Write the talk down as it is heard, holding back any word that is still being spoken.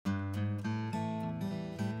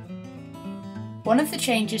One of the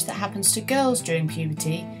changes that happens to girls during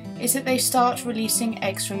puberty is that they start releasing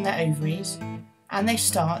eggs from their ovaries and they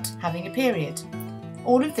start having a period.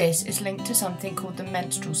 All of this is linked to something called the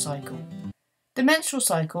menstrual cycle. The menstrual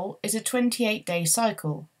cycle is a 28-day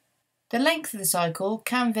cycle. The length of the cycle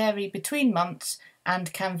can vary between months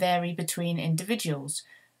and can vary between individuals.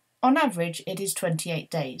 On average, it is 28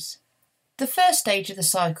 days. The first stage of the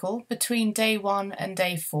cycle, between day 1 and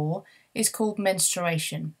day 4, is called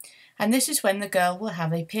menstruation, and this is when the girl will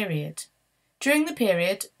have a period. During the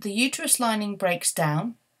period, the uterus lining breaks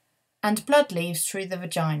down and blood leaves through the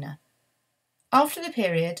vagina. After the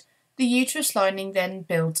period, the uterus lining then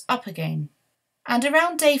builds up again. And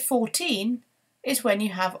around day 14 is when you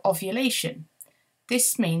have ovulation.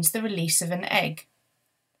 This means the release of an egg.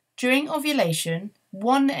 During ovulation,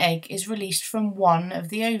 one egg is released from one of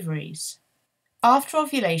the ovaries. After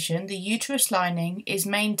ovulation, the uterus lining is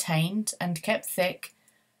maintained and kept thick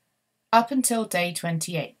up until day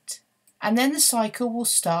 28. And then the cycle will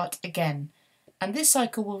start again. And this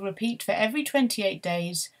cycle will repeat for every 28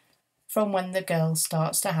 days from when the girl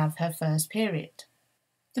starts to have her first period.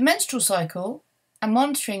 The menstrual cycle and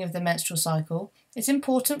monitoring of the menstrual cycle is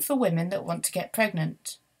important for women that want to get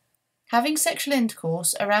pregnant. Having sexual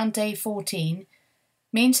intercourse around day 14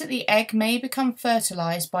 means that the egg may become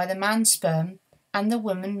fertilised by the man's sperm and the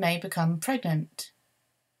woman may become pregnant.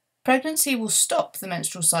 Pregnancy will stop the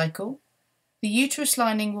menstrual cycle, the uterus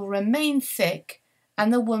lining will remain thick,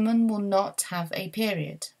 and the woman will not have a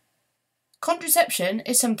period. Contraception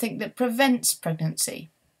is something that prevents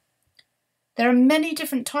pregnancy. There are many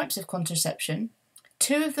different types of contraception.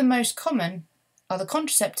 Two of the most common are the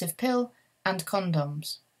contraceptive pill and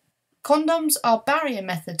condoms. Condoms are barrier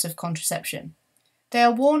methods of contraception. They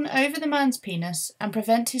are worn over the man's penis and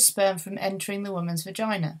prevent his sperm from entering the woman's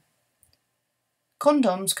vagina.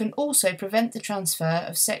 Condoms can also prevent the transfer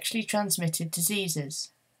of sexually transmitted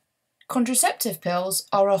diseases. Contraceptive pills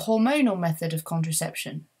are a hormonal method of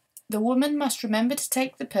contraception. The woman must remember to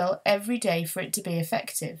take the pill every day for it to be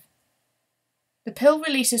effective. The pill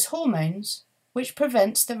releases hormones, which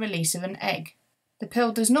prevents the release of an egg. The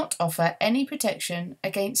pill does not offer any protection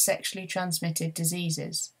against sexually transmitted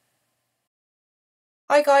diseases.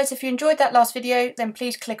 Hi guys, if you enjoyed that last video, then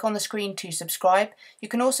please click on the screen to subscribe. You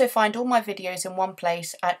can also find all my videos in one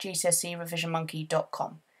place at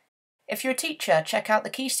gcserevisionmonkey.com. If you're a teacher, check out the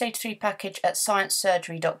Key Stage 3 package at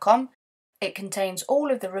sciencesurgery.com. It contains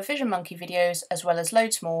all of the Revision Monkey videos as well as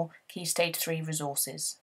loads more Key Stage 3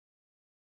 resources.